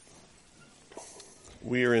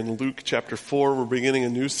We are in Luke chapter 4. We're beginning a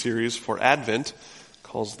new series for Advent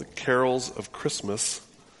called The Carols of Christmas.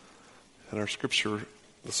 And our scripture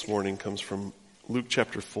this morning comes from Luke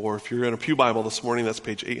chapter 4. If you're in a pew Bible this morning, that's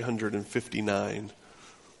page 859.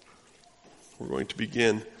 We're going to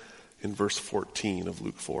begin in verse 14 of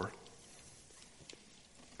Luke 4.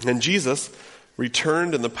 And Jesus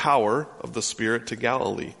returned in the power of the Spirit to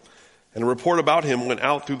Galilee, and a report about him went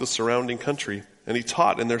out through the surrounding country. And he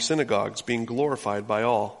taught in their synagogues, being glorified by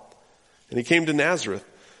all. And he came to Nazareth,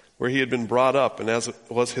 where he had been brought up, and as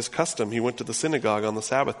was his custom, he went to the synagogue on the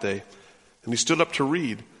Sabbath day. And he stood up to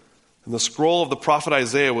read. And the scroll of the prophet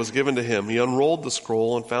Isaiah was given to him. He unrolled the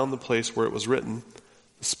scroll and found the place where it was written,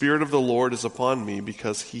 "The Spirit of the Lord is upon me,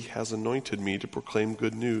 because he has anointed me to proclaim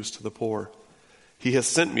good news to the poor. He has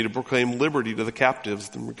sent me to proclaim liberty to the captives,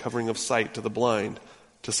 and recovering of sight to the blind,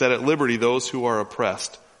 to set at liberty those who are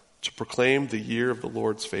oppressed, to proclaim the year of the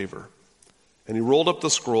Lord's favor." And he rolled up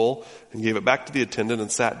the scroll and gave it back to the attendant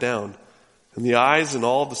and sat down. And the eyes in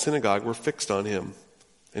all of the synagogue were fixed on him.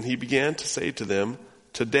 And he began to say to them,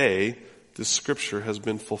 "Today this scripture has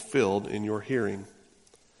been fulfilled in your hearing."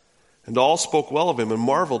 And all spoke well of him and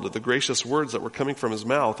marveled at the gracious words that were coming from his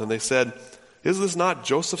mouth. And they said, "Is this not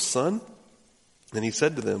Joseph's son?" And he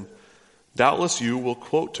said to them, "Doubtless you will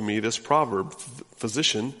quote to me this proverb,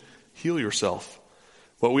 'Physician, heal yourself.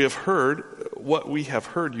 What we have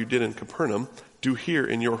heard you did in Capernaum, do here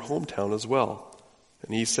in your hometown as well."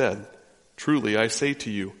 And he said, "Truly I say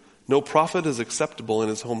to you, no prophet is acceptable in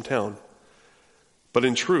his hometown. But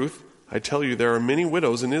in truth, I tell you, there are many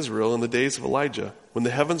widows in Israel in the days of Elijah, when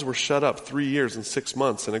the heavens were shut up 3 years and 6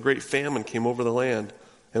 months, and a great famine came over the land.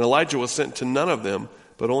 And Elijah was sent to none of them,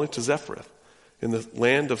 but only to Zarephath, in the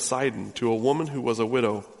land of Sidon, to a woman who was a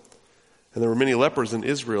widow. And there were many lepers in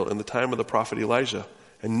Israel in the time of the prophet Elijah,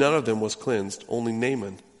 and none of them was cleansed, only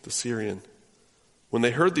Naaman the Syrian." When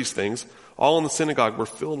they heard these things, all in the synagogue were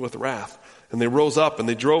filled with wrath. And they rose up and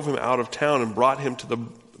they drove him out of town and brought him to the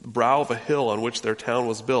brow of a hill on which their town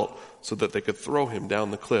was built, so that they could throw him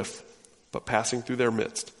down the cliff. But passing through their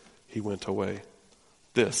midst, he went away.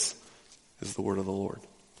 This is the word of the Lord.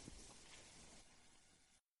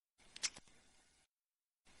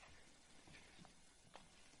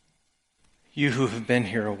 You who have been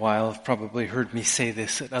here a while have probably heard me say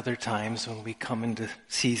this at other times when we come into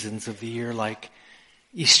seasons of the year like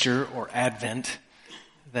Easter or Advent,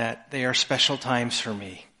 that they are special times for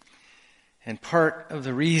me. And part of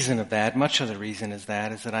the reason of that, much of the reason is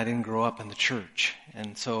that I didn't grow up in the church.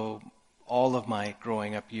 And so all of my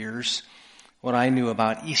growing up years, what I knew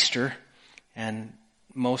about Easter and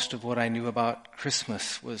most of what I knew about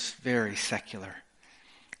Christmas was very secular.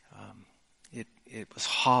 It was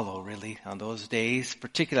hollow, really, on those days.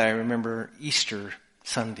 Particularly, I remember Easter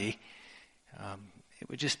Sunday. It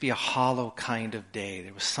would just be a hollow kind of day.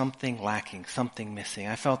 There was something lacking, something missing.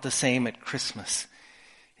 I felt the same at Christmas.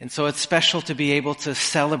 And so it's special to be able to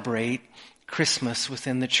celebrate Christmas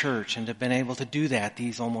within the church and to have been able to do that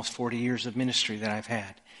these almost 40 years of ministry that I've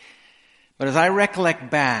had. But as I recollect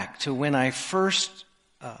back to when I first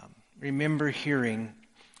remember hearing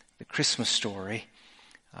the Christmas story,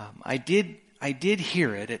 I did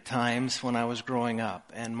hear it at times when I was growing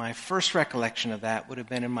up, and my first recollection of that would have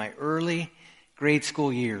been in my early grade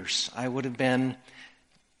school years. I would have been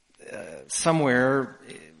somewhere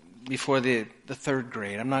before the third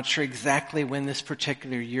grade. I'm not sure exactly when this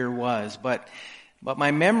particular year was, but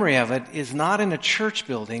my memory of it is not in a church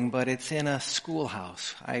building, but it's in a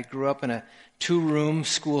schoolhouse. I grew up in a 2-room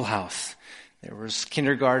schoolhouse. There was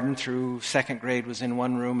kindergarten through second grade was in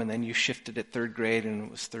one room, and then you shifted at third grade, and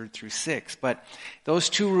it was third through sixth. But those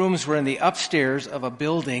 2 rooms were in the upstairs of a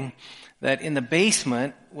building that in the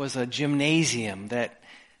basement was a gymnasium that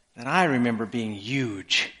I remember being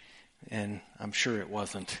huge, and I'm sure it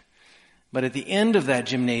wasn't. But at the end of that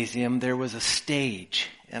gymnasium, there was a stage,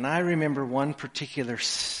 and I remember one particular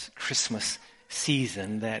Christmas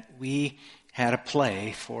season that we had a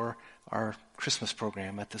play for our Christmas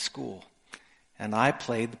program at the school. And I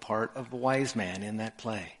played the part of the wise man in that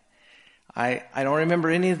play. I don't remember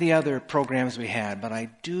any of the other programs we had, but I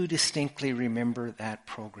do distinctly remember that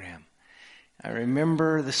program. I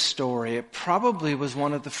remember the story. It probably was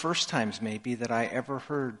one of the first times maybe that I ever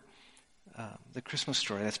heard the Christmas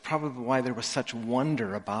story. That's probably why there was such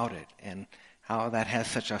wonder about it and how that has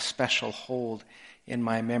such a special hold in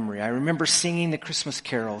my memory. I remember singing the Christmas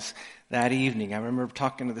carols that evening. I remember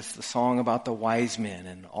talking to the song about the wise men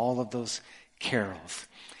and all of those carols.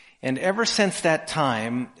 And ever since that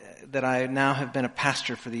time that I now have been a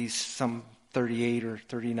pastor for these some 38 or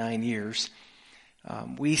 39 years,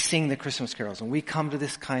 we sing the Christmas carols, and we come to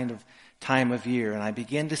this kind of time of year and I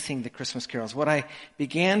began to sing the Christmas carols, what I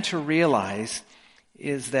began to realize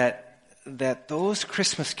is that those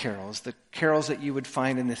Christmas carols, the carols that you would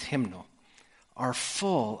find in this hymnal, are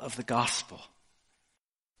full of the gospel,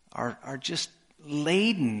 are just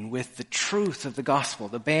laden with the truth of the gospel.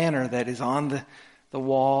 The banner that is on the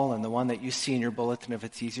wall and the one that you see in your bulletin, if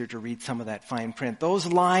it's easier to read some of that fine print, those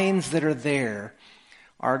lines that are there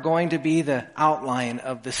are going to be the outline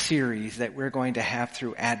of the series that we're going to have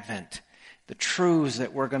through Advent. The truths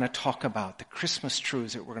that we're going to talk about, the Christmas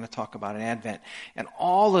truths that we're going to talk about in Advent. And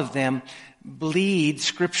all of them bleed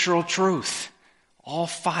scriptural truth. All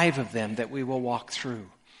 5 of them that we will walk through.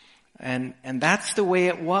 And that's the way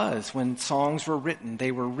it was when songs were written.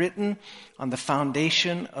 They were written on the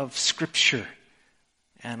foundation of Scripture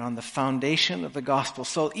and on the foundation of the gospel.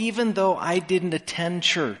 So even though I didn't attend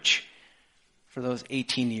church for those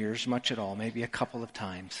 18 years, much at all, maybe a couple of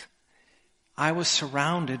times, I was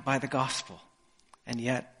surrounded by the gospel and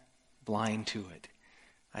yet blind to it.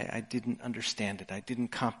 I didn't understand it. I didn't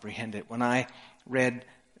comprehend it. When I read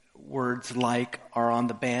words like are on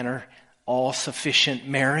the banner, all sufficient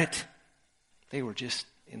merit, they were just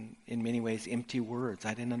in many ways empty words.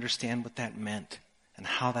 I didn't understand what that meant and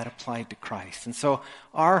how that applied to Christ. And so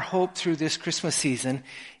our hope through this Christmas season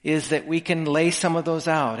is that we can lay some of those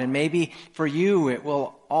out. And maybe for you, it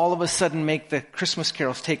will all of a sudden make the Christmas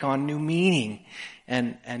carols take on new meaning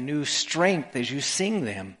and new strength as you sing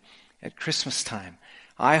them at Christmas time.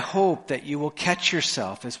 I hope that you will catch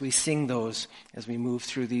yourself as we sing those, as we move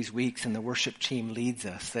through these weeks and the worship team leads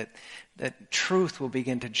us, that truth will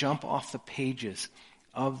begin to jump off the pages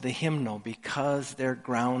of the hymnal because they're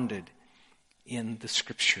grounded in the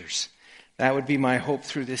Scriptures. That would be my hope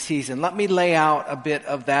through this season. Let me lay out a bit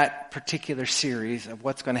of that particular series of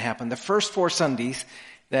what's going to happen. The first 4 Sundays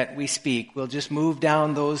that we speak, we'll just move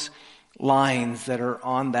down those lines that are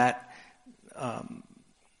on that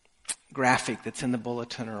graphic that's in the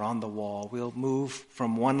bulletin or on the wall. We'll move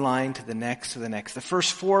from one line to the next to the next. The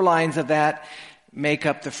first 4 lines of that make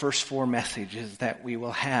up the first 4 messages that we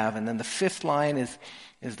will have. And then the 5th line is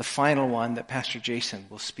the final one that Pastor Jason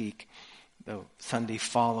will speak the Sunday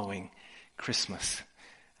following Christmas.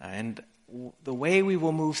 And the way we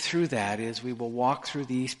will move through that is we will walk through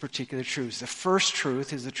these particular truths. The first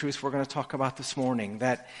truth is the truth we're going to talk about this morning,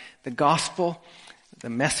 that the gospel, the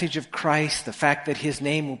message of Christ, the fact that his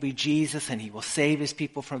name will be Jesus and he will save his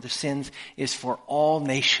people from their sins, is for all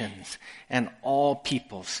nations and all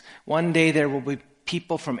peoples. One day there will be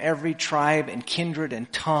people from every tribe and kindred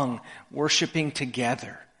and tongue worshiping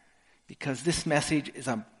together, because this message is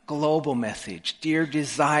a global message. Dear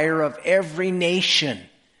desire of every nation,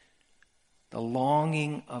 the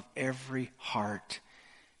longing of every heart.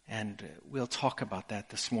 And we'll talk about that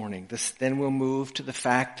this morning. Then we'll move to the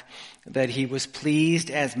fact that he was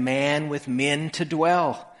pleased as man with men to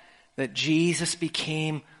dwell. That Jesus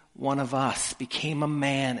became one of us, became a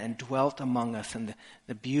man and dwelt among us. And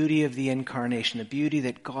the beauty of the incarnation, the beauty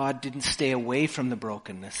that God didn't stay away from the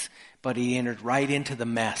brokenness, but he entered right into the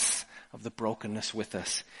mess of the brokenness with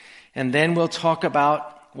us. And then we'll talk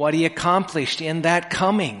about what he accomplished in that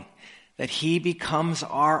coming, that he becomes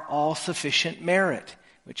our all-sufficient merit,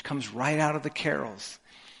 which comes right out of the carols.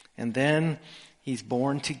 And then he's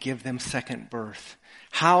born to give them second birth.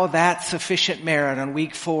 How that sufficient merit on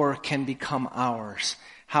week 4 can become ours.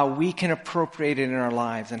 How we can appropriate it in our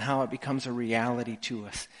lives and how it becomes a reality to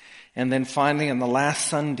us. And then finally on the last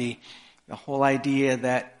Sunday, the whole idea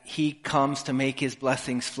that he comes to make his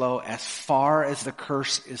blessings flow as far as the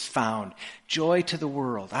curse is found. Joy to the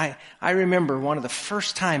world. I remember one of the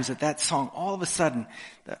first times that song, all of a sudden,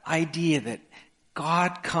 the idea that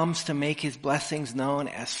God comes to make his blessings known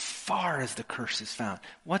as far as the curse is found.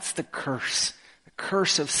 What's the curse? The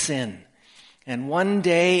curse of sin. And one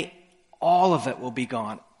day, all of it will be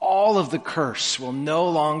gone. All of the curse will no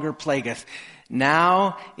longer plague us.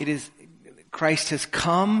 Now Christ has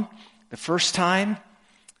come the first time,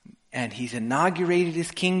 and he's inaugurated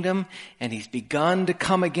his kingdom, and he's begun to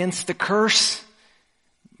come against the curse.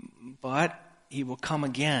 But he will come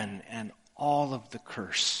again, and all of the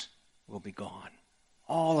curse will be gone.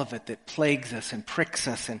 All of it that plagues us and pricks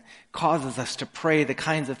us and causes us to pray the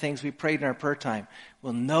kinds of things we prayed in our prayer time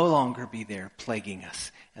will no longer be there plaguing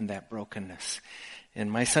us and that brokenness. In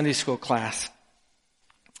my Sunday school class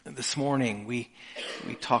this morning, we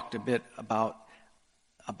talked a bit about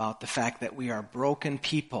the fact that we are broken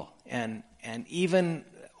people, and even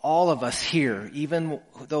all of us here, even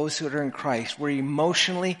those who are in Christ, we're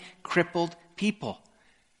emotionally crippled people.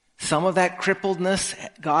 Some of that crippledness,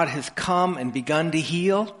 God has come and begun to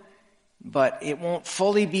heal. but it won't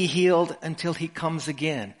fully be healed until he comes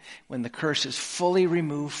again, when the curse is fully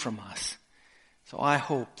removed from us. So I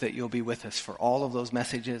hope that you'll be with us for all of those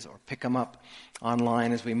messages, or pick them up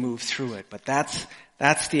online as we move through it. But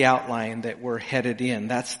that's the outline that we're headed in.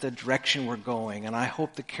 That's the direction we're going. And I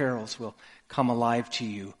hope the carols will come alive to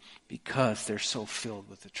you because they're so filled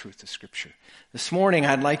with the truth of Scripture. This morning,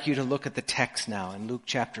 I'd like you to look at the text now in Luke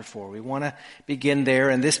chapter 4. We want to begin there,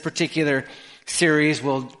 and this particular series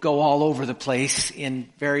will go all over the place in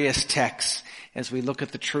various texts as we look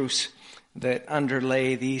at the truths that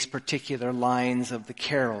underlay these particular lines of the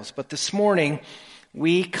carols. But this morning,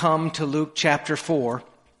 we come to Luke chapter 4,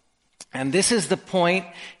 and this is the point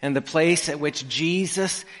and the place at which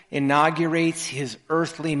Jesus inaugurates his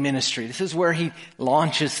earthly ministry. This is where he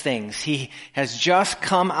launches things. He has just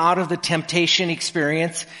come out of the temptation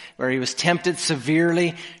experience where he was tempted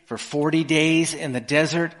severely for 40 days in the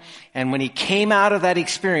desert. And when he came out of that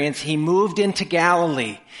experience, he moved into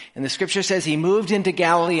Galilee. And the scripture says he moved into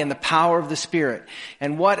Galilee in the power of the Spirit.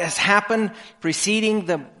 And what has happened preceding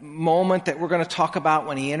the moment that we're going to talk about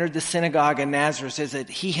when he entered the synagogue in Nazareth is that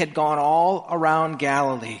he had gone all around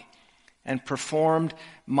Galilee and performed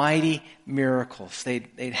mighty miracles.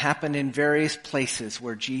 They'd happened in various places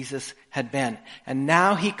where Jesus had been. And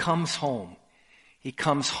now he comes home. He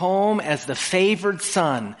comes home as the favored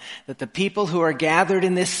son that the people who are gathered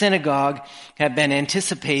in this synagogue have been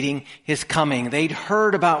anticipating his coming. They'd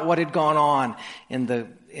heard about what had gone on in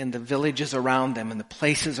the villages around them and the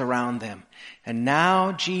places around them. And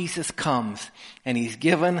now Jesus comes and he's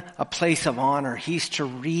given a place of honor. He's to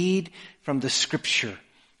read from the scripture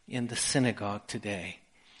in the synagogue today.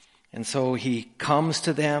 And so he comes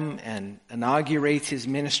to them and inaugurates his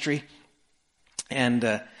ministry. And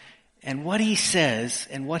what he says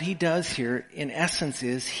and what he does here, in essence,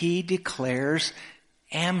 is he declares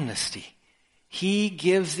amnesty. He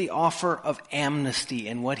gives the offer of amnesty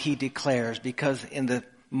in what he declares, because in the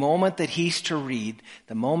moment that he's to read,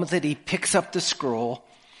 the moment that he picks up the scroll,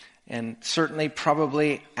 and certainly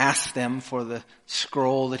probably asked them for the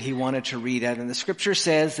scroll that he wanted to read at, and the scripture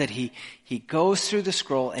says that he goes through the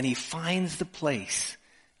scroll and he finds the place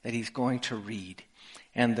that he's going to read.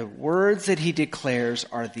 And the words that he declares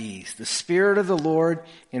are these: the Spirit of the Lord,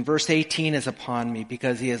 in verse 18, is upon me,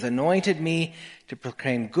 because he has anointed me to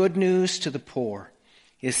proclaim good news to the poor.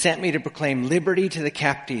 He has sent me to proclaim liberty to the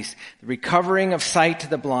captives, the recovering of sight to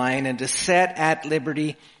the blind, and to set at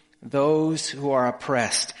liberty those who are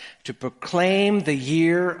oppressed, to proclaim the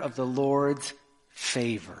year of the Lord's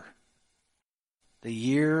favor. The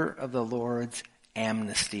year of the Lord's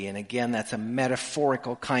amnesty. And again, that's a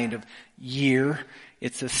metaphorical kind of year.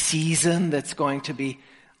 It's a season that's going to be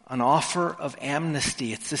an offer of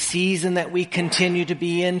amnesty. It's the season that we continue to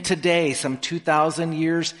be in today, some 2,000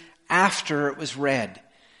 years after it was read.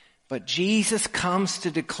 But Jesus comes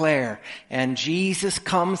to declare, and Jesus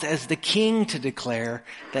comes as the King to declare,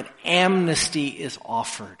 that amnesty is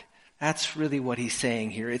offered. That's really what he's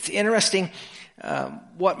saying here. It's interesting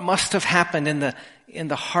what must have happened in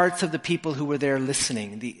the hearts of the people who were there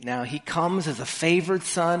listening. Now he comes as a favored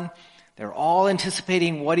son. They're all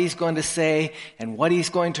anticipating what he's going to say and what he's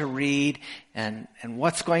going to read and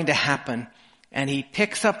what's going to happen. And he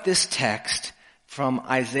picks up this text from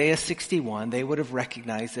Isaiah 61. They would have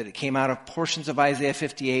recognized that it came out of portions of Isaiah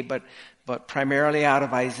 58, but primarily out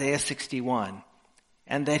of Isaiah 61.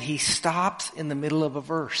 And that he stops in the middle of a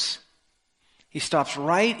verse. He stops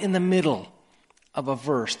right in the middle of a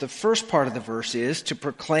verse. The first part of the verse is to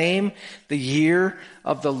proclaim the year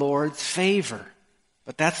of the Lord's favor.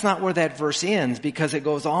 But that's not where that verse ends, because it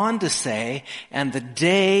goes on to say, and the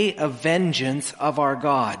day of vengeance of our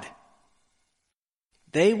God.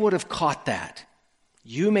 They would have caught that.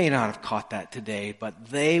 You may not have caught that today, but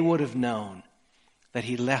they would have known that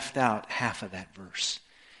he left out half of that verse.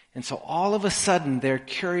 And so all of a sudden their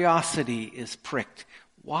curiosity is pricked.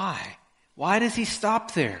 Why? Why does he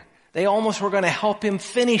stop there? They almost were going to help him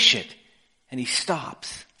finish it. And he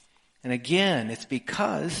stops. And again, it's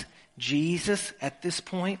because Jesus, at this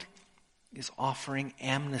point, is offering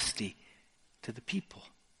amnesty to the people.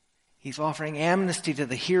 He's offering amnesty to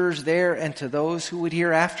the hearers there and to those who would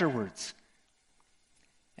hear afterwards.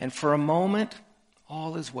 And for a moment,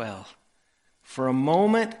 all is well. For a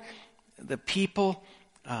moment, the people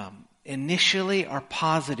initially are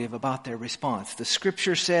positive about their response. The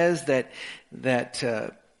scripture says that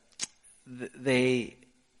they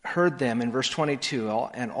heard them in verse 22,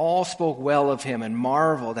 and all spoke well of him and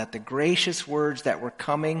marveled at the gracious words that were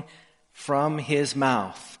coming from his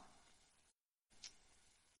mouth.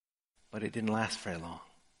 But it didn't last very long.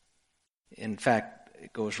 In fact,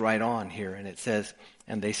 it goes right on here and it says,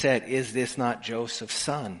 and they said, is this not Joseph's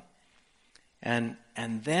son? And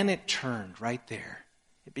then it turned right there.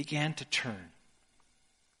 It began to turn.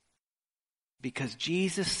 Because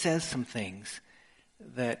Jesus says some things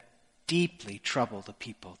that deeply trouble the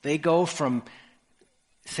people. They go from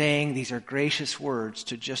saying these are gracious words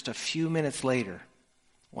to just a few minutes later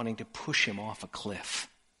wanting to push him off a cliff.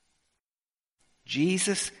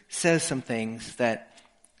 Jesus says some things that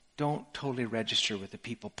don't totally register with the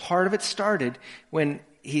people. Part of it started when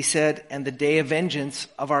he said, and the day of vengeance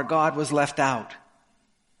of our God was left out.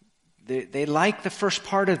 They like the first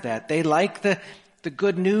part of that. They like the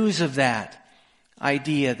good news of that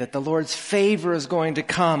idea that the Lord's favor is going to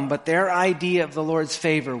come, but their idea of the Lord's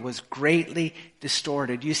favor was greatly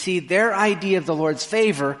distorted. You see, their idea of the Lord's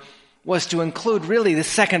favor was to include really the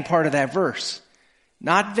second part of that verse.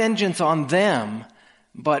 Not vengeance on them,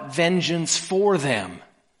 but vengeance for them.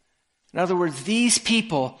 In other words, these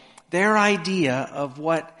people, their idea of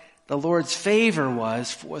what the Lord's favor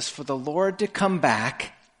was for the Lord to come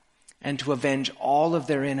back and to avenge all of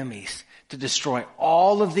their enemies, to destroy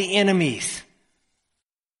all of the enemies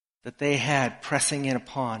that they had pressing in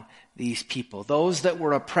upon these people, those that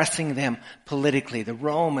were oppressing them politically, the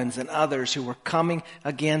Romans and others who were coming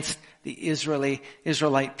against the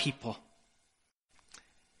Israelite people.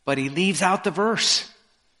 But he leaves out the verse.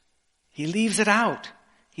 He leaves it out.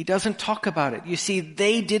 He doesn't talk about it. You see,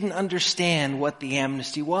 they didn't understand what the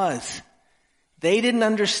amnesty was. They didn't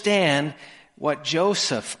understand what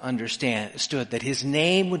Joseph understood, that his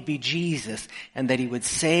name would be Jesus and that he would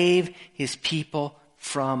save his people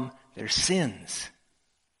from their sins.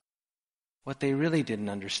 What they really didn't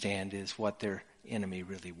understand is what their enemy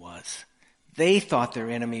really was. They thought their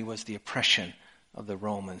enemy was the oppression of the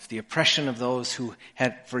Romans, the oppression of those who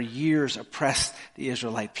had for years oppressed the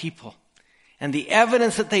Israelite people. And the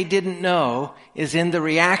evidence that they didn't know is in the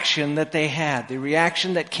reaction that they had, the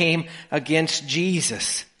reaction that came against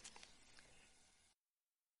Jesus.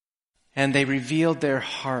 And they revealed their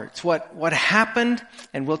hearts. What happened,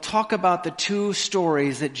 and we'll talk about the two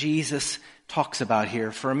stories that Jesus talks about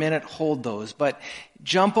here. For a minute, hold those. But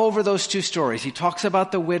jump over those two stories. He talks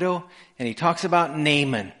about the widow, and he talks about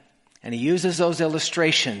Naaman. And he uses those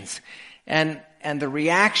illustrations. And the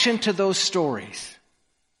reaction to those stories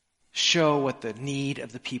show what the need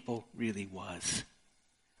of the people really was.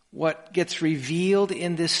 What gets revealed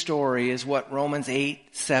in this story is what Romans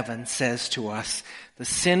 8:7 says to us. The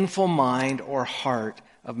sinful mind or heart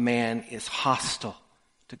of man is hostile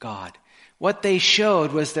to God. What they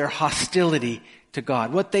showed was their hostility to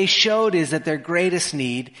God. What they showed is that their greatest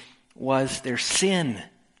need was their sin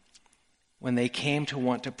when they came to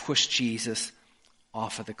want to push Jesus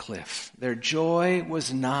off of the cliff. Their joy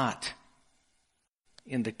was not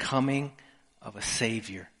in the coming of a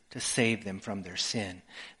Savior to save them from their sin.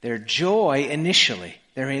 Their joy initially,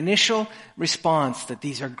 their initial response that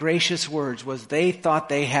these are gracious words was they thought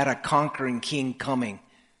they had a conquering king coming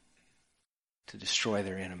to destroy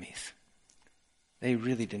their enemies. They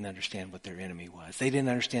really didn't understand what their enemy was. They didn't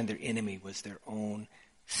understand their enemy was their own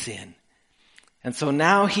sin. And so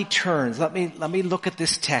now he turns. Let me look at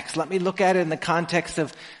this text. Let me look at it in the context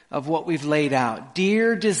of what we've laid out.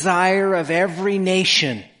 Dear desire of every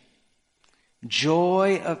nation,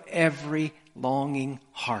 joy of every longing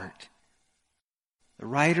heart. The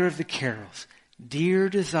writer of the carols, dear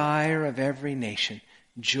desire of every nation,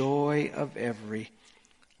 joy of every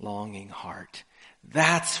longing heart.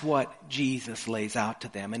 That's what Jesus lays out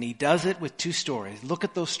to them. And he does it with two stories. Look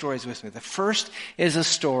at those stories with me. The first is a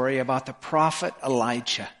story about the prophet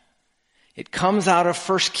Elijah. It comes out of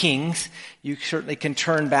 1 Kings. You certainly can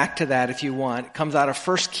turn back to that if you want. It comes out of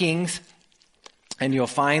 1 Kings, and you'll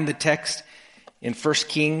find the text in 1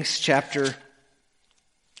 Kings chapter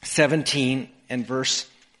 17 and verse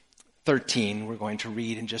 13. We're going to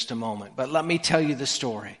read in just a moment. But let me tell you the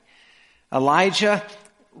story. Elijah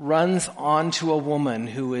runs onto a woman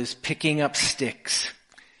who is picking up sticks.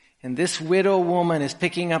 And this widow woman is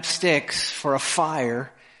picking up sticks for a fire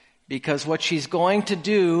because what she's going to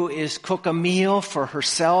do is cook a meal for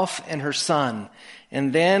herself and her son.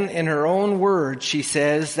 And then in her own words, she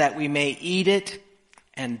says that we may eat it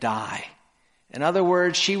and die. In other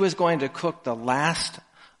words, she was going to cook the last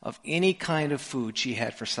of any kind of food she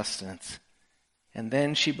had for sustenance. And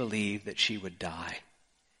then she believed that she would die.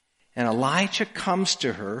 And Elijah comes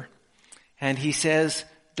to her and he says,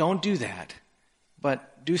 don't do that,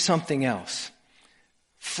 but do something else.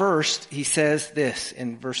 First, he says this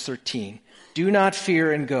in verse 13, do not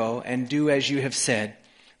fear and go and do as you have said,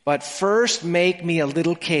 but first make me a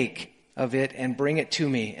little cake of it and bring it to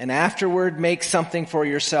me, and afterward make something for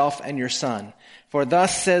yourself and your son. For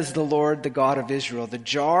thus says the Lord, the God of Israel, the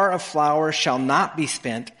jar of flour shall not be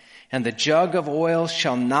spent, and the jug of oil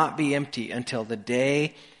shall not be empty until the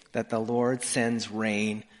day that the Lord sends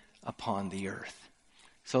rain upon the earth.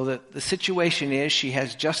 So the situation is she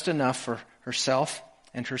has just enough for herself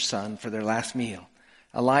and her son for their last meal.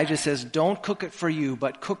 Elijah says, don't cook it for you,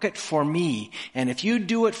 but cook it for me. And if you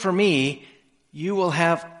do it for me, you will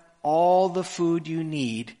have all the food you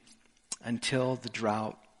need until the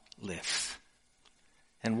drought lifts.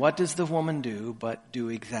 And what does the woman do but do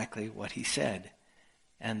exactly what he said?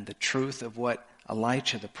 And the truth of what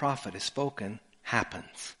Elisha the prophet has spoken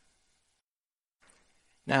happens.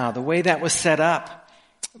 Now, the way that was set up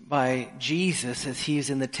by Jesus as he is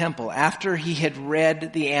in the temple, after he had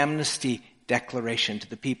read the amnesty declaration to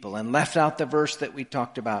the people and left out the verse that we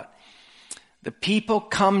talked about, the people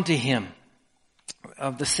come to him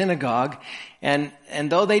of the synagogue, and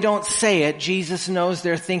though they don't say it, Jesus knows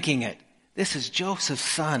they're thinking it. This is Joseph's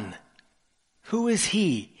son. Who is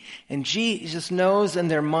he? And Jesus knows in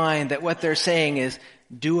their mind that what they're saying is,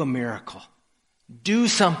 do a miracle. Do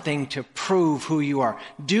something to prove who you are.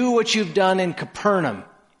 Do what you've done in Capernaum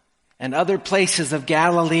and other places of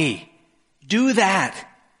Galilee. Do that.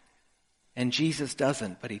 And Jesus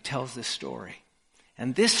doesn't, but he tells this story.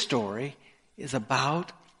 And this story is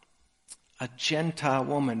about a Gentile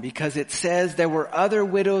woman, because it says there were other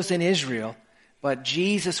widows in Israel, but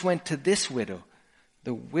Jesus went to this widow,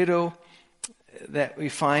 the widow that we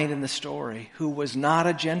find in the story, who was not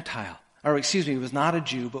a Gentile, was not a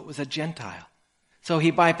Jew, but was a Gentile. So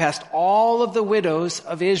he bypassed all of the widows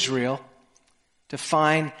of Israel to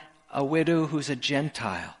find a widow who's a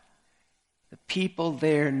Gentile. The people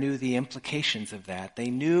there knew the implications of that. They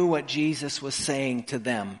knew what Jesus was saying to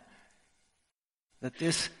them, that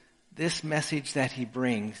this message that he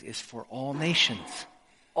brings is for all nations.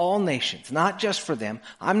 All nations, not just for them.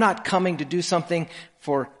 I'm not coming to do something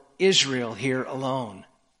for Israel here alone.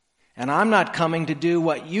 And I'm not coming to do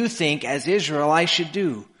what you think as Israel I should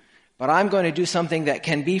do. But I'm going to do something that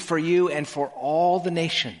can be for you and for all the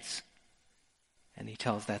nations. And he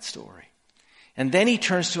tells that story. And then he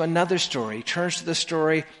turns to another story. He turns to the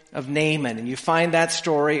story of Naaman. And you find that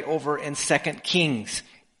story over in 2 Kings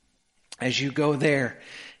as you go there.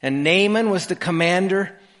 And Naaman was the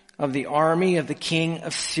commander of the army of the king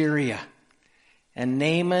of Syria. And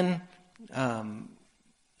Naaman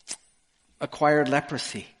acquired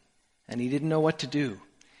leprosy, and he didn't know what to do.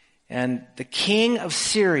 And the king of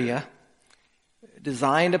Syria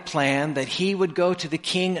designed a plan that he would go to the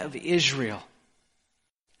king of Israel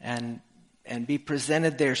and be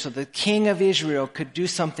presented there so the king of Israel could do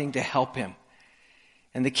something to help him.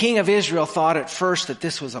 And the king of Israel thought at first that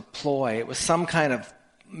this was a ploy. It was some kind of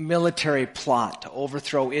military plot to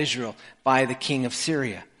overthrow Israel by the king of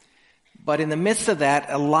Syria. But in the midst of that,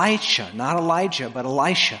 Elisha, not Elijah, but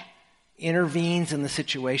Elisha, intervenes in the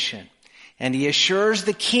situation. And he assures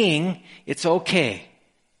the king, it's okay.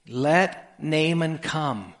 Let Naaman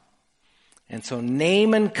come. And so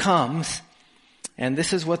Naaman comes, and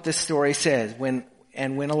this is what this story says. When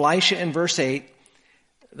Elisha, in verse 8,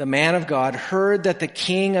 the man of God, heard that the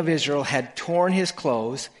king of Israel had torn his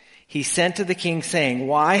clothes, he sent to the king saying,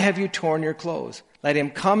 why have you torn your clothes? Let him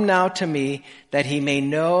come now to me, that he may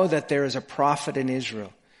know that there is a prophet in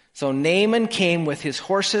Israel. So Naaman came with his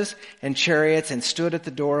horses and chariots and stood at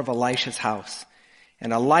the door of Elisha's house.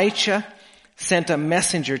 And Elisha sent a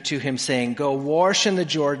messenger to him saying, go wash in the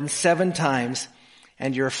Jordan 7 times,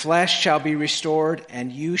 and your flesh shall be restored,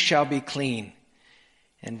 and you shall be clean.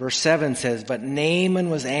 And verse 7 says, but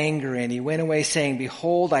Naaman was angry, and he went away saying,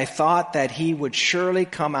 behold, I thought that he would surely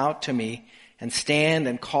come out to me and stand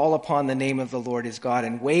and call upon the name of the Lord his God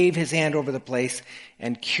and wave his hand over the place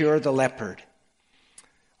and cure the leopard.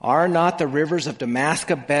 Are not the rivers of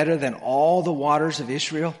Damascus better than all the waters of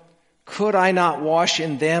Israel? Could I not wash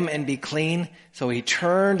in them and be clean? So he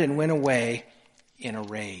turned and went away in a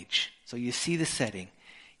rage. So you see the setting.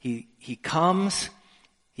 He comes,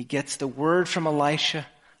 he gets the word from Elisha.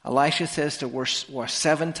 Elisha says to wash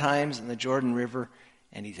 7 times in the Jordan River,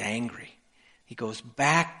 and he's angry. He goes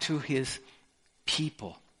back to his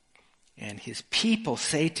people, and his people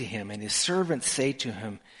say to him, and his servants say to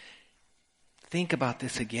him, think about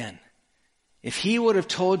this again. If he would have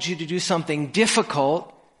told you to do something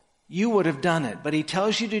difficult, you would have done it. But he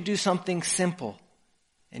tells you to do something simple,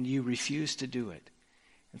 and you refuse to do it.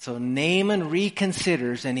 And so Naaman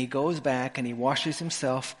reconsiders, and he goes back and he washes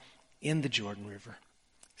himself in the Jordan River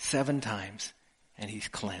 7 times, and he's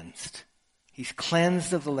cleansed. He's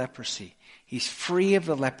cleansed of the leprosy. He's free of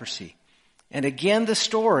the leprosy. And again, the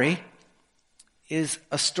story is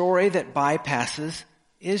a story that bypasses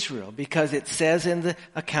Israel, because it says in the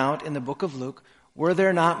account in the book of Luke, were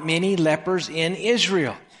there not many lepers in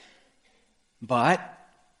Israel? But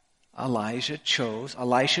Elisha chose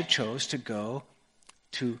to go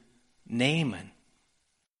to Naaman,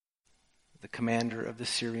 the commander of the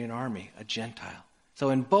Syrian army, a Gentile. So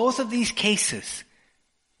in both of these cases,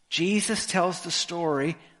 Jesus tells the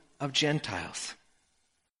story of Gentiles.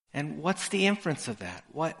 And what's the inference of that?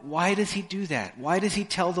 Why does he do that? Why does he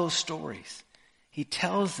tell those stories? He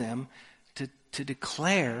tells them to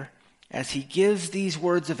declare, as he gives these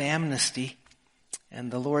words of amnesty and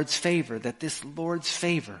the Lord's favor, that this Lord's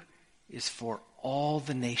favor is for all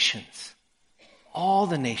the nations. All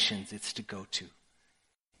the nations it's to go to.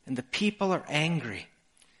 And the people are angry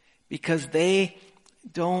because they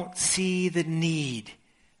don't see the need.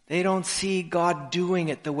 They don't see God doing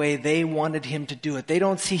it the way they wanted him to do it. They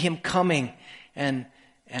don't see him coming and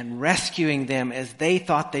rescuing them as they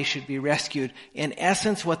thought they should be rescued. In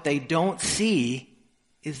essence, what they don't see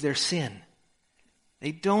is their sin.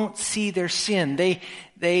 They don't see their sin.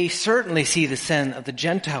 They certainly see the sin of the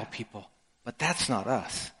Gentile people, but that's not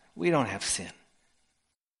us. We don't have sin.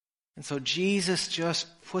 And so Jesus just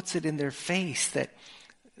puts it in their face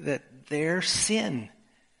that their sin,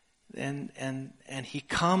 and he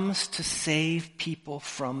comes to save people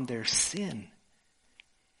from their sin.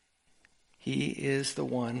 He is the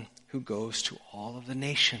one who goes to all of the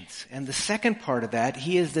nations. And the second part of that,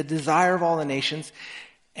 he is the desire of all the nations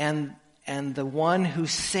and the one who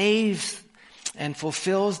saves and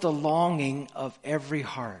fulfills the longing of every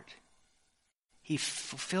heart. He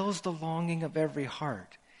fulfills the longing of every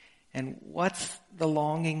heart. And what's the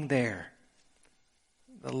longing there?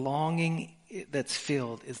 The longing that's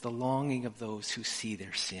filled is the longing of those who see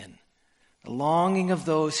their sin. The longing of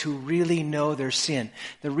those who really know their sin.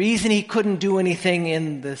 The reason he couldn't do anything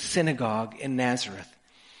in the synagogue in Nazareth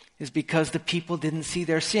is because the people didn't see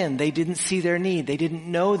their sin. They didn't see their need. They didn't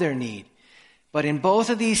know their need. But in both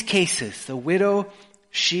of these cases, the widow,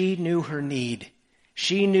 she knew her need.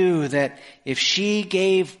 She knew that if she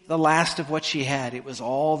gave the last of what she had, it was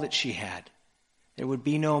all that she had. There would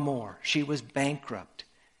be no more. She was bankrupt.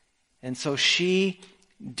 And so she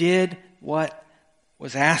did what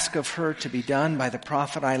was asked of her to be done by the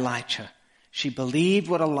prophet Elijah. She believed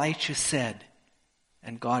what Elijah said,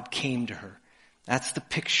 and God came to her. That's the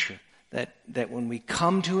picture, that when we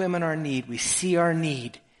come to him in our need, we see our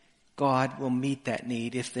need, God will meet that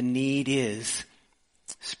need if the need is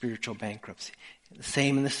spiritual bankruptcy. The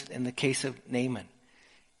same in the case of Naaman.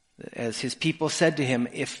 As his people said to him,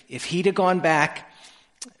 if he'd have gone back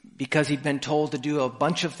because he'd been told to do a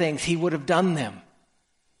bunch of things, he would have done them.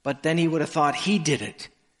 But then he would have thought he did it.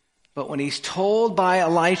 But when he's told by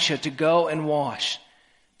Elisha to go and wash,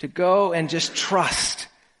 to go and just trust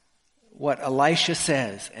what Elisha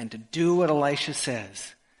says and to do what Elisha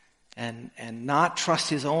says and not trust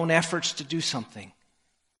his own efforts to do something,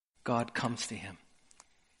 God comes to him.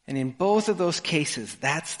 And in both of those cases,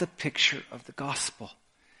 that's the picture of the gospel.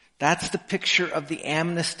 That's the picture of the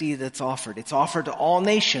amnesty that's offered. It's offered to all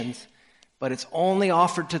nations, but it's only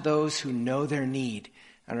offered to those who know their need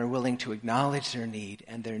and are willing to acknowledge their need,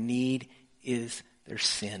 and their need is their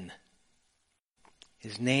sin.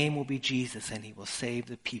 His name will be Jesus, and he will save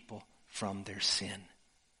the people from their sin.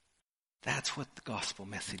 That's what the gospel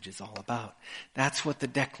message is all about. That's what the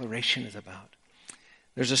declaration is about.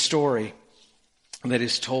 There's a story that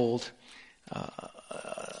is told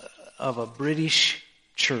of a British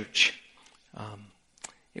church.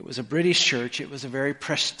 It was a British church. It was a very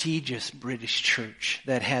prestigious British church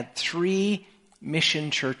that had 3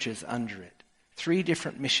 mission churches under it. 3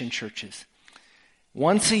 different mission churches.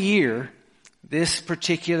 Once a year, this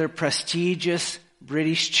particular prestigious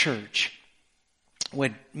British church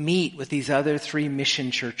would meet with these other 3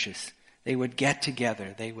 mission churches. They would get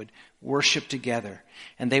together. They would worship together.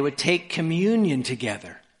 And they would take communion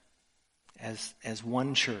together as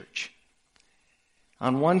one church.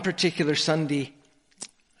 On one particular Sunday,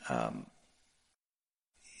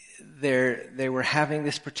 they were having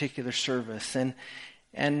this particular service.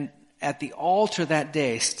 And at the altar that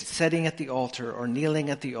day, sitting at the altar or kneeling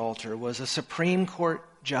at the altar, was a Supreme Court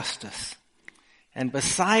justice. And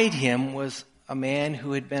beside him was a man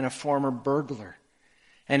who had been a former burglar.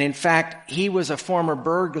 And in fact, he was a former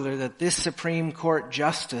burglar that this Supreme Court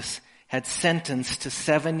justice had sentenced to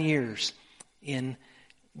 7 years in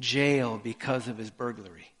jail because of his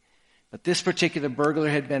burglary. But this particular burglar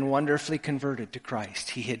had been wonderfully converted to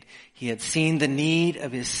Christ. He had seen the need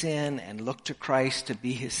of his sin and looked to Christ to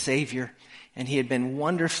be his Savior, and he had been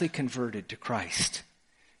wonderfully converted to Christ.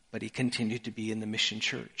 But he continued to be in the mission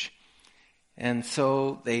church. And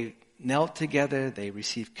so they knelt together, they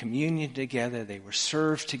received communion together, they were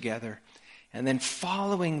served together. And then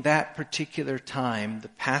following that particular time, the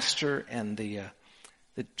pastor and the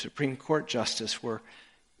Supreme Court justice were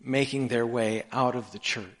making their way out of the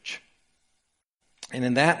church. And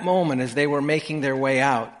in that moment, as they were making their way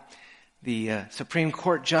out, the Supreme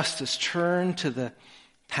Court Justice turned to the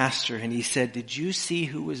pastor and he said, "Did you see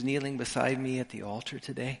who was kneeling beside me at the altar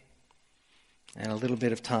today?" And a little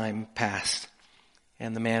bit of time passed.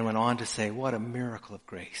 And the man went on to say, "What a miracle of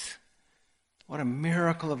grace. What a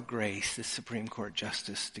miracle of grace," the Supreme Court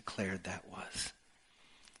Justice declared that was.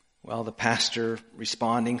 Well, the pastor,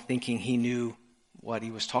 responding, thinking he knew what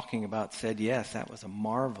he was talking about, said, "Yes, that was a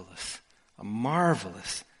marvelous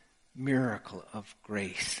miracle of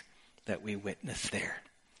grace that we witnessed there."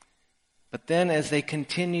 But then as they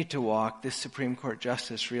continued to walk, this Supreme Court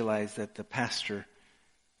Justice realized that the pastor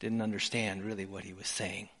didn't understand really what he was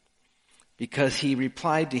saying. Because he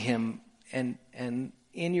replied to him, and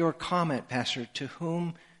in your comment, Pastor, to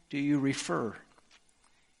whom do you refer?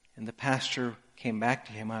 And the pastor came back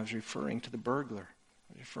to him, "I was referring to the burglar.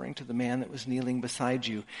 I was referring to the man that was kneeling beside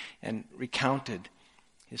you," and recounted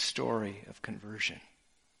his story of conversion.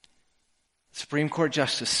 The Supreme Court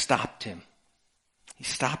Justice stopped him. He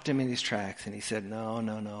stopped him in his tracks and he said,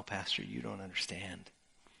 No, Pastor, you don't understand.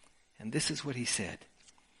 And this is what he said.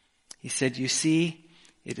 He said, "You see,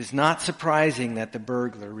 it is not surprising that the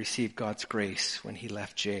burglar received God's grace when he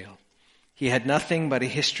left jail. He had nothing but a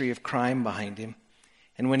history of crime behind him.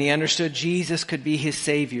 And when he understood Jesus could be his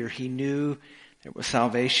Savior, he knew there was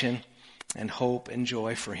salvation and hope and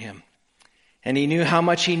joy for him. And he knew how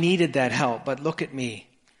much he needed that help. But look at me.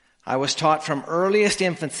 I was taught from earliest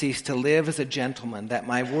infancies to live as a gentleman, that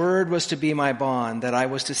my word was to be my bond, that I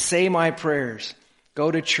was to say my prayers,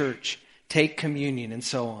 go to church, take communion, and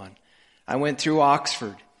so on. I went through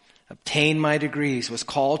Oxford, obtained my degrees, was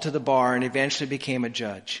called to the bar, and eventually became a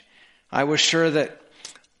judge. I was sure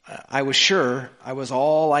I was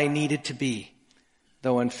all I needed to be,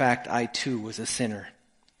 though in fact I too was a sinner.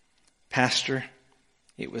 Pastor,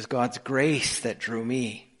 it was God's grace that drew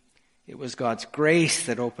me. It was God's grace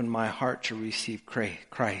that opened my heart to receive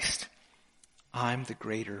Christ. I'm the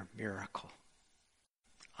greater miracle.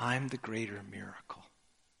 I'm the greater miracle."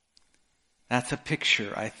 That's a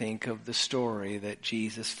picture, I think, of the story that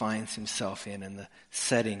Jesus finds himself in and the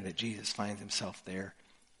setting that Jesus finds himself there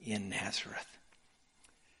in Nazareth.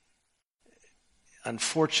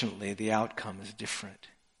 Unfortunately, the outcome is different.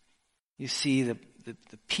 You see, the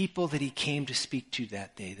people that he came to speak to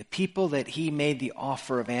that day, the people that he made the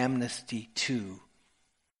offer of amnesty to,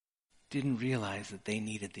 didn't realize that they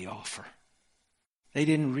needed the offer. They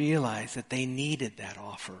didn't realize that they needed that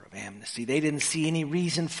offer of amnesty. They didn't see any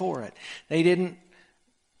reason for it. They didn't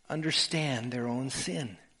understand their own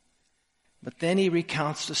sin. But then he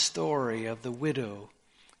recounts the story of the widow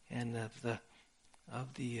and of the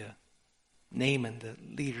Naaman, the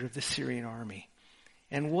leader of the Syrian army.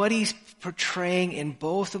 And what he's portraying in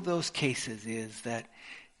both of those cases is that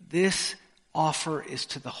this offer is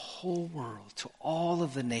to the whole world, to all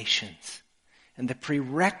of the nations. And the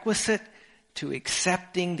prerequisite to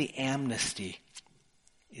accepting the amnesty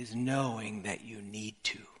is knowing that you need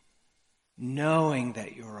to. Knowing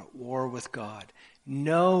that you're at war with God.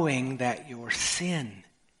 Knowing that your sin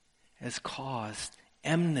has caused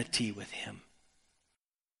enmity with him.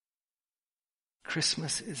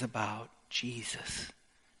 Christmas is about Jesus,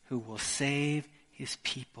 who will save his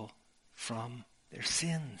people from their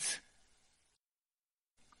sins.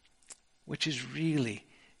 Which is really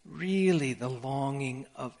the longing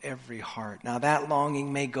of every heart. Now that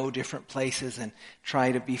longing may go different places and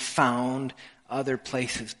try to be found other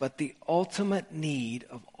places, but the ultimate need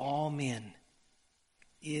of all men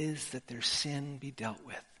is that their sin be dealt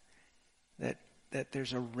with, that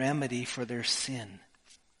there's a remedy for their sin,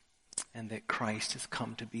 and that Christ has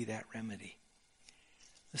come to be that remedy.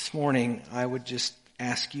 This morning, I would just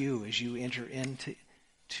ask you as you enter into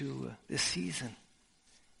this season,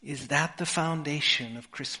 is that the foundation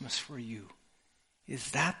of Christmas for you?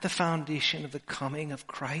 Is that the foundation of the coming of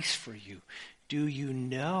Christ for you? Do you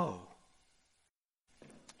know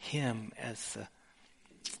him as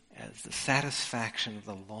the satisfaction of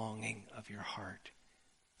the longing of your heart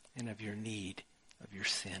and of your need of your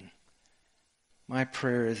sin? My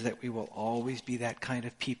prayer is that we will always be that kind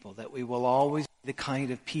of people, that we will always be the kind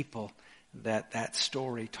of people that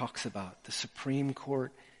story talks about. The Supreme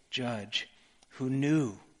Court judge who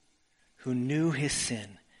knew his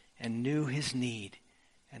sin and knew his need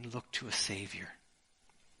and looked to a Savior.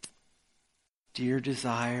 Dear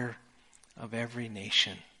desire of every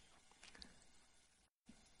nation,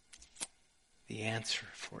 the answer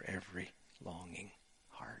for every longing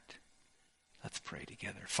heart. Let's pray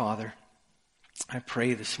together. Father, I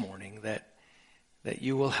pray this morning that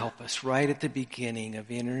you will help us right at the beginning of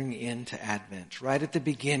entering into Advent, right at the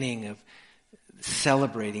beginning of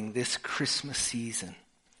celebrating this Christmas season,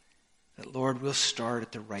 that, Lord, we'll start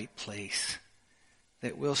at the right place,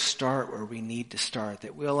 that we'll start where we need to start,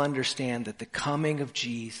 that we'll understand that the coming of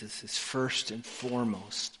Jesus is first and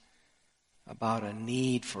foremost about a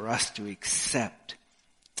need for us to accept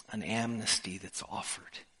an amnesty that's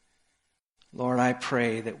offered. Lord, I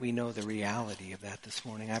pray that we know the reality of that this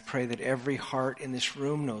morning. I pray that every heart in this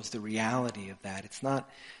room knows the reality of that. It's not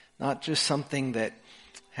just something that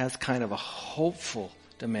has kind of a hopeful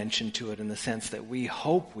dimension to it in the sense that we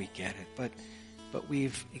hope we get it, but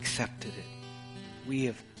we've accepted it. We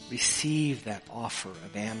have received that offer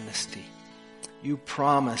of amnesty. You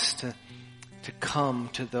promised to come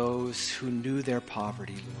to those who knew their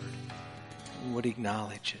poverty, Lord, and would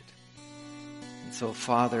acknowledge it. And so,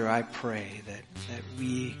 Father, I pray that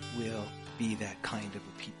we will be that kind of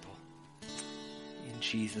a people. In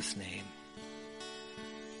Jesus' name,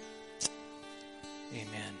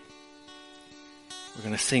 amen. We're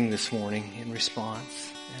going to sing this morning in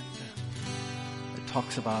response, and it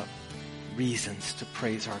talks about reasons to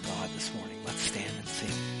praise our God this morning. Let's stand and sing.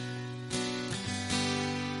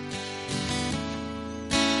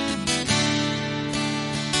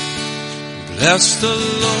 Bless the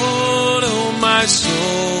Lord, oh my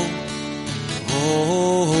soul,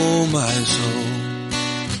 oh my soul.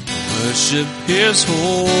 Worship His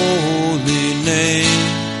holy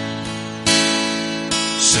name.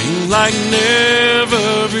 Sing like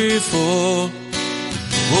never before,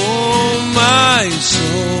 oh my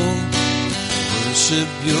soul. Worship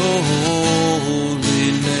Your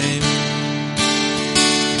holy name.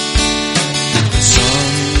 The sun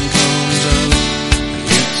comes up,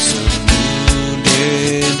 it's a new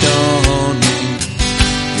day dawning.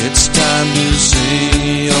 It's time to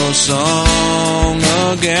sing Your song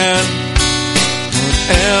again.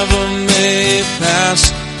 Whatever may pass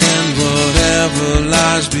and whatever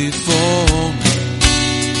lies before me,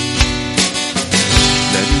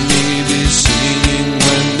 let me be singing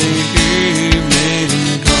when the evening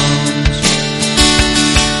comes.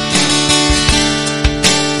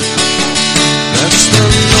 Bless the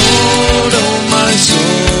Lord, oh my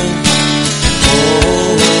soul, oh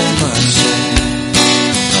my soul.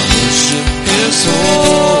 I worship His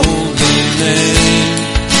holy name.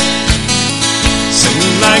 Sing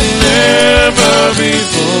like never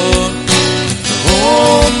before,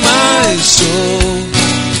 oh my soul.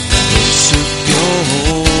 I worship Your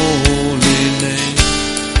holy name.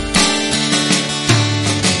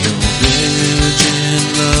 You're rich in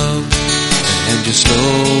love and You're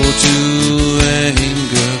slow to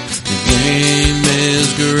anger. Your name is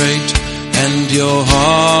great and Your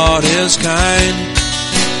heart is kind.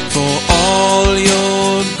 For all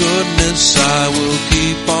Your goodness I will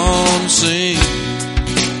keep on singing.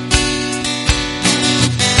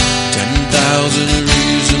 10,000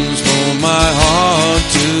 reasons for my heart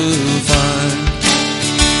to find.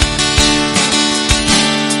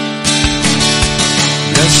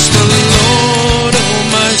 Bless the Lord, oh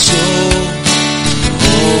my soul,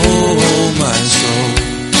 oh my soul.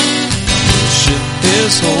 I worship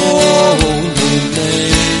His holy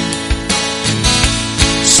name.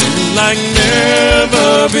 Sing like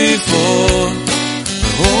never before,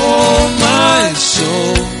 oh my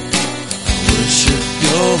soul. I worship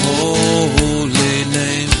Your holy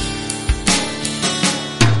name.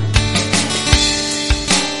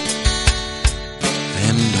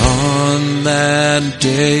 And on that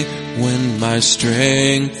day when my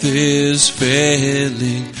strength is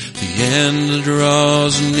failing, the end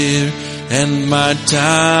draws near and my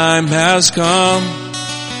time has come,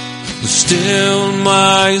 still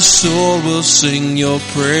my soul will sing Your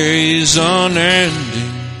praise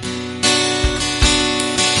unending.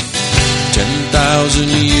 10,000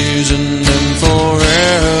 years and then forevermore.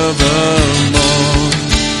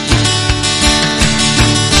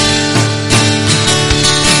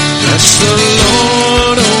 Bless the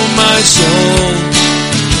Lord, oh my soul,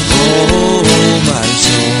 oh my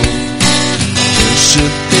soul.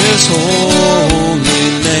 Worship His holy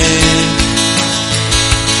name.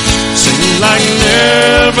 Sing like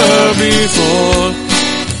never before,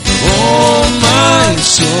 oh my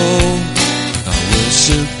soul. I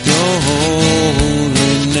worship Your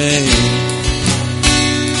holy name.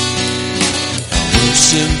 I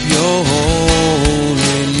worship Your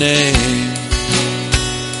holy name.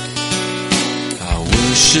 I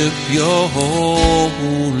worship Your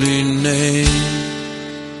holy name.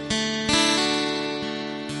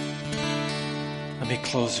 Let me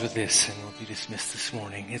close with this and we'll be dismissed this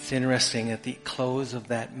morning. It's interesting, at the close of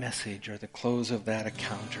that message or the close of that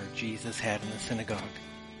encounter Jesus had in the synagogue,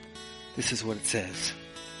 this is what it says.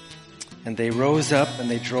 And they rose up and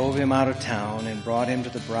they drove him out of town and brought him to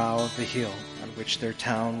the brow of the hill on which their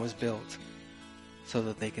town was built, so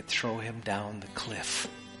that they could throw him down the cliff.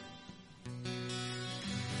 The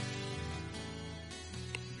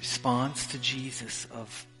response to Jesus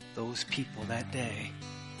of those people that day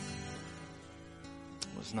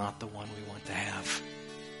was not the one we want to have.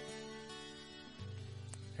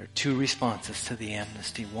 There are two responses to the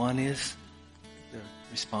amnesty. One is the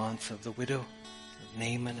response of the widow of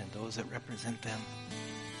Naaman and those that represent them.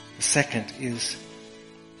 The second is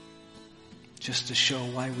just to show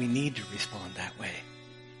why we need to respond that way.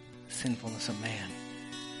 The sinfulness of man.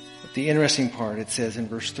 But the interesting part, it says in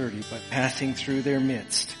verse 30, but passing through their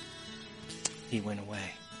midst, he went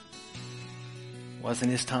away. It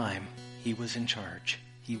wasn't his time. He was in charge.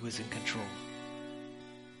 He was in control.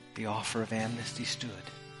 The offer of amnesty stood.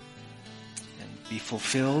 And be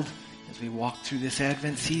fulfilled as we walk through this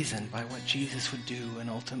Advent season by what Jesus would do and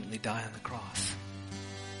ultimately die on the cross.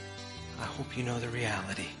 I hope you know the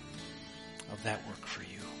reality of that work for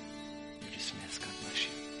you.